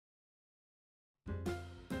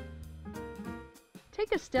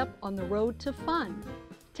Take a step on the road to fun.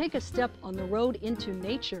 Take a step on the road into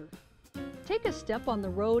nature. Take a step on the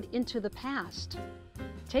road into the past.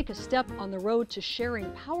 Take a step on the road to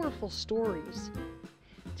sharing powerful stories.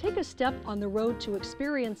 Take a step on the road to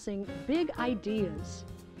experiencing big ideas.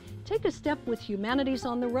 Take a step with Humanities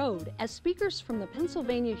on the Road as speakers from the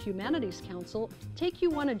Pennsylvania Humanities Council take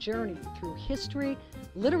you on a journey through history,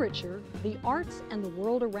 literature, the arts, and the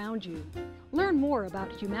world around you. Learn more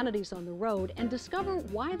about Humanities on the Road and discover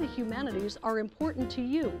why the humanities are important to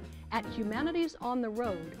you at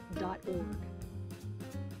humanitiesontheroad.org.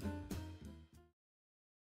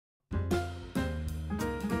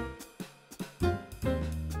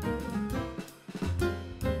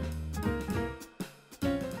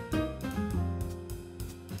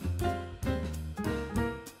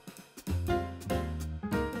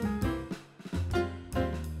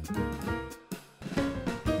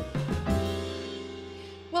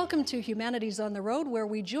 Welcome to Humanities on the Road, where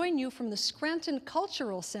we join you from the Scranton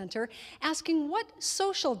Cultural Center, asking what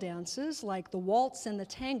social dances like the waltz and the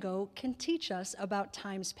tango can teach us about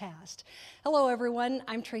times past. Hello everyone,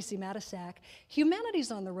 I'm Tracy Matisak.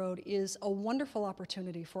 Humanities on the Road is a wonderful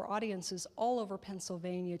opportunity for audiences all over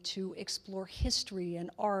Pennsylvania to explore history and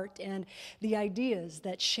art and the ideas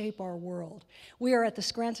that shape our world. We are at the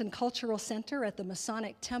Scranton Cultural Center at the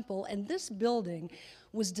Masonic Temple, and this building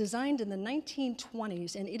was designed in the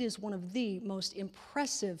 1920s, and it is one of the most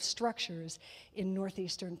impressive structures in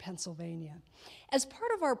northeastern Pennsylvania. As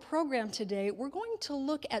part of our program today, we're going to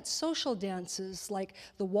look at social dances like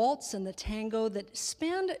the waltz and the tango that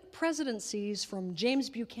spanned presidencies from James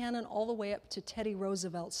Buchanan all the way up to Teddy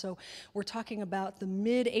Roosevelt. So we're talking about the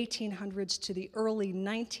mid-1800s to the early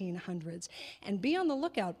 1900s. And be on the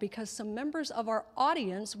lookout because some members of our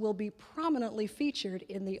audience will be prominently featured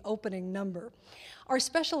in the opening number. Our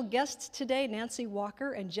special guests today, Nancy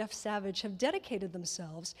Walker and Jeff Savage, have dedicated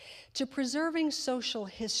themselves to preserving social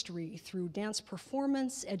history through dance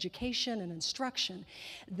performance, education, and instruction.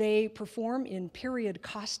 They perform in period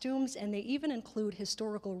costumes, and they even include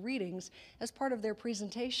historical readings as part of their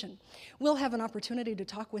presentation. We'll have an opportunity to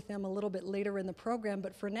talk with them a little bit later in the program,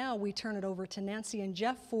 but for now, we turn it over to Nancy and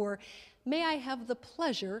Jeff for May I Have the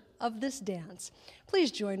Pleasure of This Dance.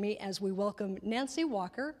 Please join me as we welcome Nancy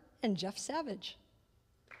Walker and Jeff Savage.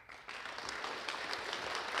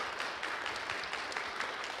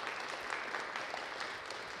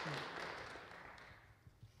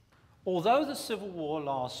 Although the Civil War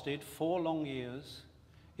lasted 4 long years,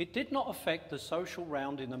 it did not affect the social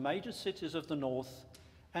round in the major cities of the North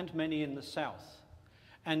and many in the South.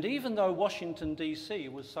 And even though Washington, D.C.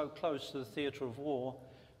 was so close to the theatre of war,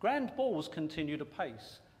 grand balls continued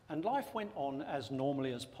apace, and life went on as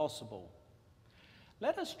normally as possible.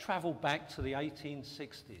 Let us travel back to the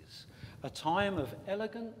 1860s, a time of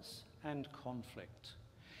elegance and conflict.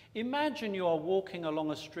 Imagine you are walking along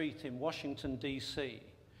a street in Washington, D.C.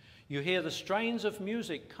 You hear the strains of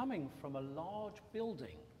music coming from a large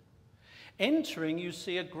building. Entering, you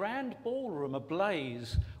see a grand ballroom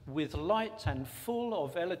ablaze with light and full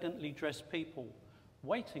of elegantly dressed people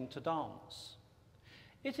waiting to dance.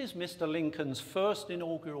 It is Mr. Lincoln's first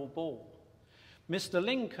inaugural ball. Mr.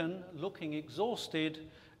 Lincoln, looking exhausted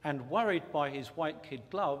and worried by his white kid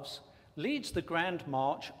gloves, leads the grand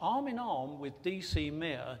march arm in arm with D.C.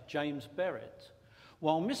 Mayor James Barrett,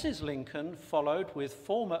 while Mrs. Lincoln followed with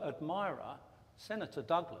former admirer, Senator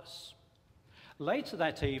Douglas. Later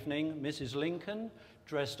that evening, Mrs. Lincoln,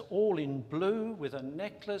 dressed all in blue with a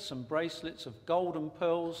necklace and bracelets of gold and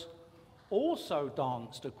pearls, also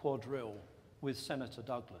danced a quadrille with Senator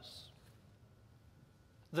Douglas.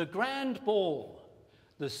 The grand ball.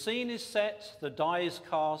 The scene is set, the die is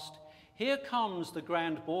cast. Here comes the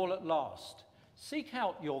grand ball at last. Seek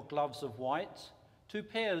out your gloves of white, 2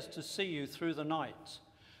 pairs to see you through the night.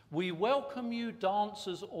 We welcome you,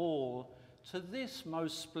 dancers all, to this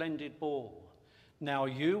most splendid ball. Now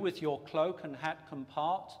you with your cloak and hat can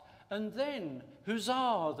part, and then,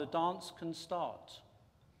 huzzah, the dance can start.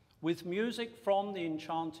 With music from the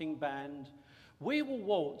enchanting band, we will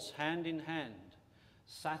waltz hand in hand.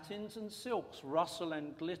 Satins and silks rustle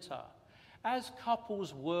and glitter, as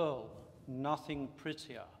couples whirl, nothing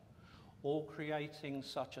prettier, all creating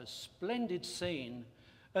such a splendid scene.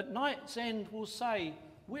 At night's end we'll say,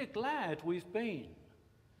 we're glad we've been.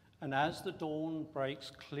 And as the dawn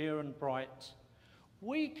breaks clear and bright,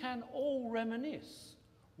 we can all reminisce,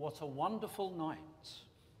 what a wonderful night.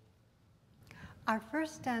 Our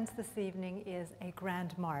first dance this evening is a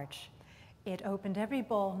grand march. It opened every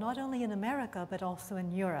ball, not only in America, but also in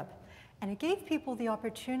Europe. And it gave people the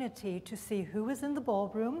opportunity to see who was in the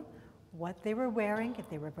ballroom, what they were wearing, if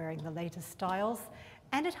they were wearing the latest styles,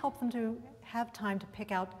 and it helped them to have time to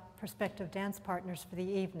pick out prospective dance partners for the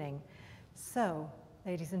evening. So,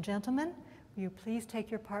 ladies and gentlemen, will you please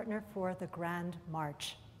take your partner for the Grand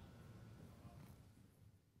March?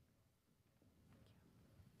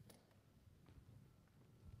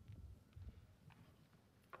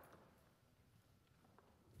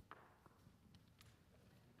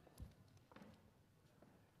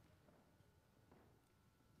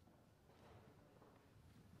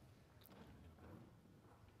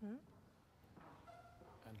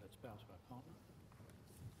 And let's bow to our partner.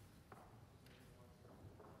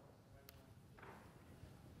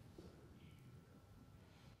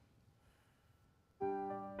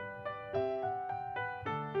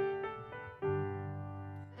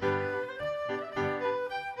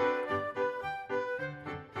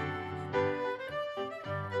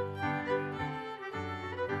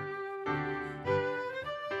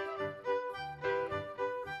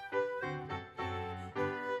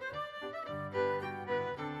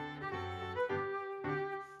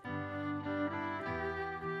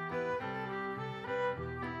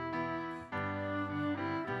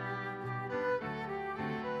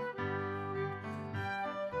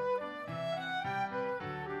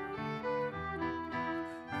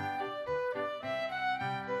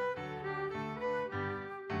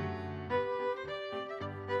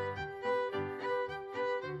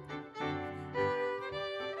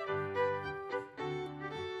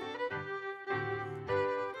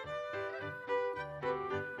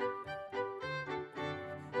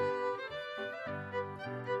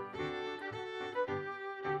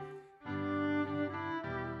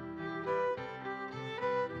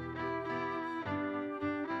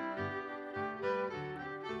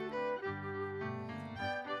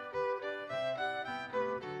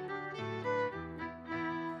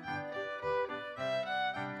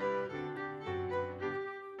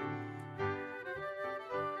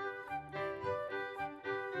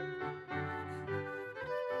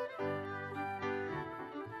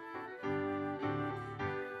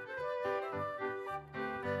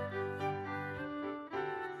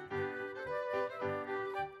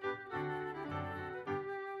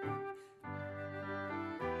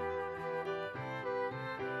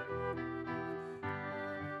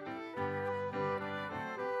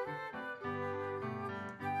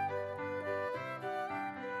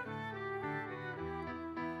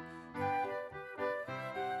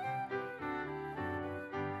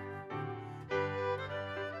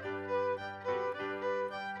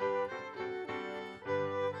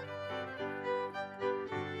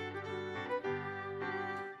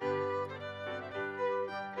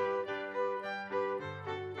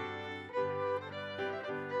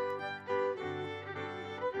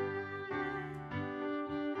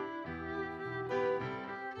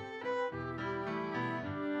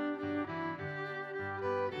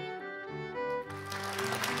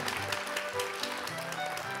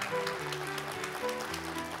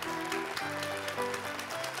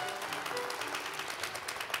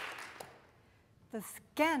 The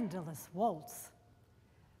Scandalous Waltz.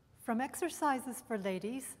 From Exercises for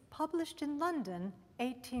Ladies, published in London,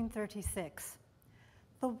 1836.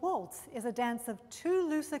 The waltz is a dance of too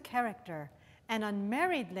loose a character, and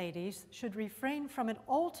unmarried ladies should refrain from it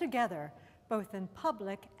altogether, both in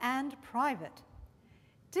public and private.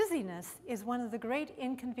 Dizziness is one of the great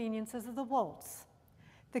inconveniences of the waltz.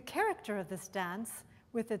 The character of this dance,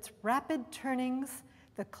 with its rapid turnings,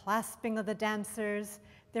 the clasping of the dancers,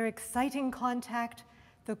 their exciting contact,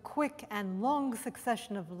 the quick and long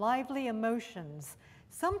succession of lively emotions,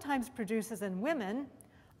 sometimes produces in women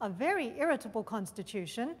a very irritable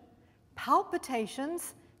constitution,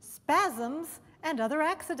 palpitations, spasms, and other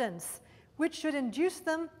accidents, which should induce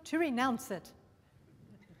them to renounce it.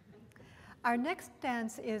 Our next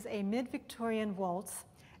dance is a mid-Victorian waltz,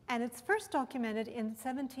 and it's first documented in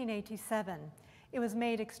 1787. It was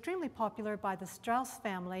made extremely popular by the Strauss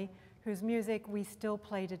family, whose music we still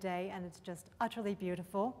play today, and it's just utterly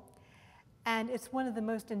beautiful. And it's one of the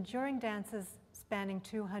most enduring dances spanning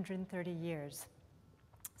 230 years.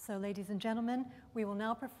 So, ladies and gentlemen, we will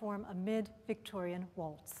now perform a mid-Victorian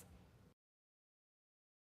waltz.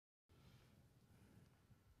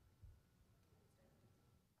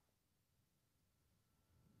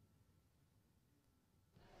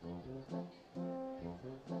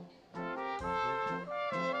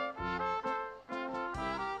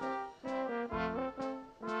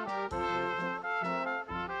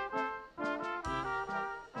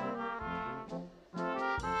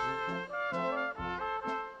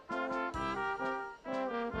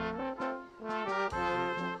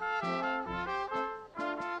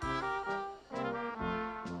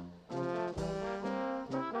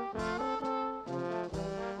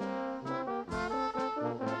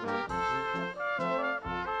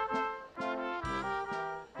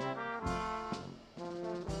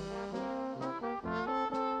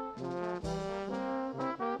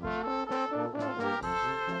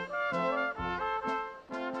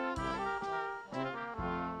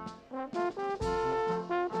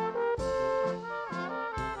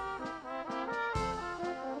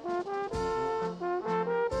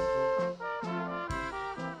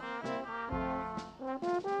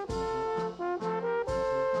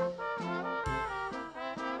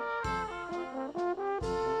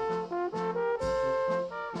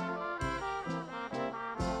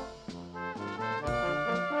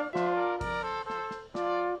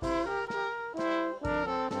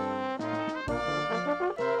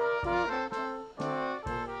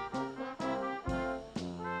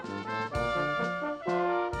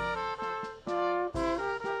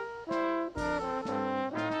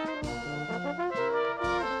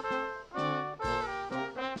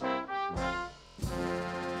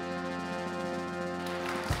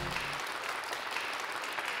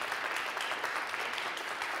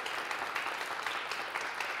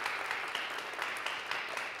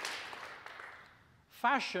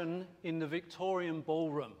 Fashion in the Victorian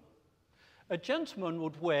ballroom. A gentleman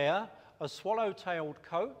would wear a swallow-tailed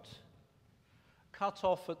coat, cut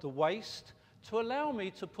off at the waist, to allow me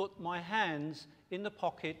to put my hands in the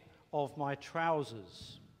pocket of my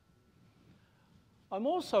trousers. I'm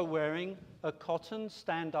also wearing a cotton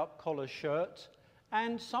stand-up collar shirt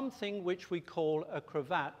and something which we call a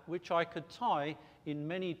cravat, which I could tie in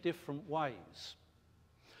many different ways.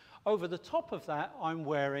 Over the top of that, I'm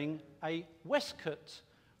wearing a waistcoat,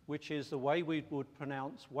 which is the way we would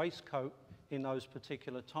pronounce waistcoat in those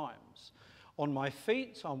particular times. On my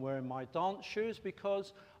feet, I'm wearing my dance shoes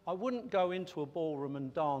because I wouldn't go into a ballroom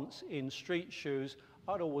and dance in street shoes.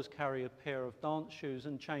 I'd always carry a pair of dance shoes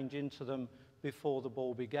and change into them before the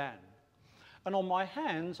ball began. And on my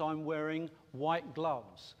hands, I'm wearing white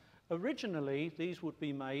gloves. Originally, these would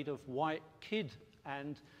be made of white kid,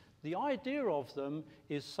 and the idea of them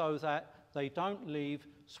is so that they don't leave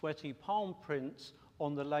sweaty palm prints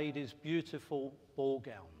on the ladies' beautiful ball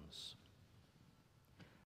gowns.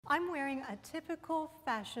 I'm wearing a typical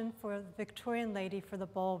fashion for a Victorian lady for the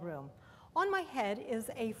ballroom. On my head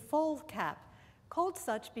is a fold cap, called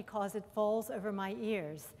such because it falls over my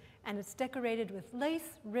ears, and it's decorated with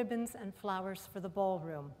lace, ribbons, and flowers for the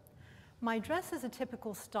ballroom. My dress is a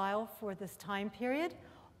typical style for this time period,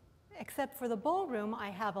 except for the ballroom, I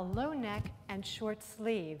have a low neck and short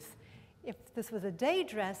sleeves. If this was a day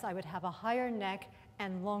dress, I would have a higher neck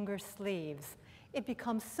and longer sleeves. It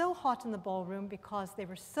becomes so hot in the ballroom because they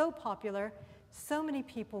were so popular, so many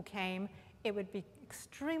people came, it would be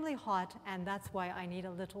extremely hot, and that's why I need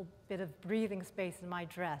a little bit of breathing space in my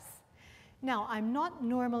dress. Now, I'm not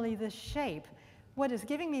normally this shape. What is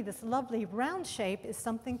giving me this lovely round shape is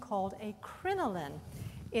something called a crinoline.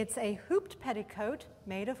 It's a hooped petticoat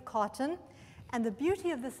made of cotton, and the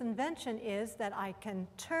beauty of this invention is that I can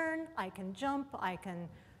turn, I can jump, I can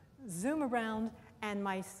zoom around, and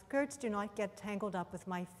my skirts do not get tangled up with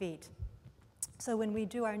my feet. So when we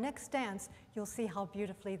do our next dance, you'll see how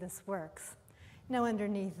beautifully this works. Now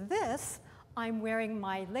underneath this, I'm wearing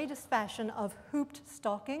my latest fashion of hooped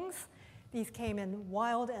stockings. These came in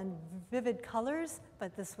wild and vivid colors,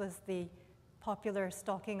 but this was the popular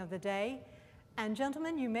stocking of the day. And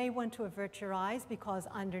gentlemen, you may want to avert your eyes because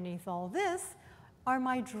underneath all this are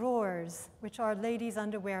my drawers, which are ladies'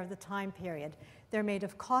 underwear of the time period. They're made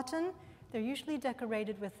of cotton. They're usually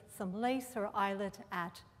decorated with some lace or eyelet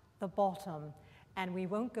at the bottom, and we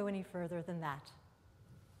won't go any further than that.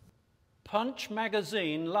 Punch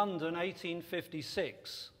magazine, London,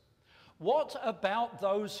 1856. What about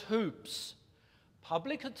those hoops?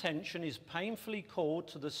 Public attention is painfully called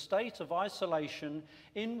to the state of isolation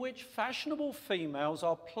in which fashionable females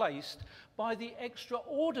are placed by the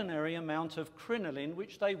extraordinary amount of crinoline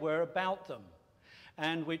which they wear about them,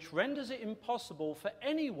 and which renders it impossible for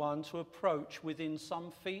anyone to approach within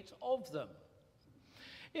some feet of them.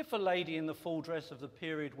 If a lady in the full dress of the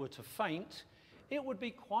period were to faint, it would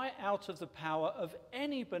be quite out of the power of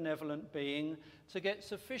any benevolent being to get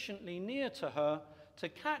sufficiently near to her to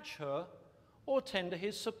catch her or tender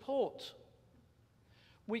his support.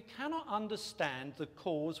 We cannot understand the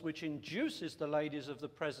cause which induces the ladies of the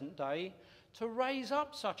present day to raise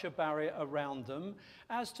up such a barrier around them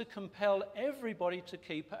as to compel everybody to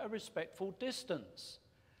keep at a respectful distance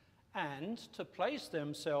and to place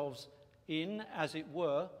themselves in, as it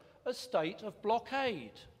were, a state of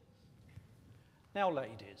blockade. Now,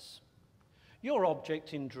 ladies, your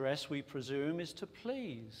object in dress, we presume, is to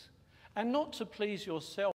please, and not to please yourself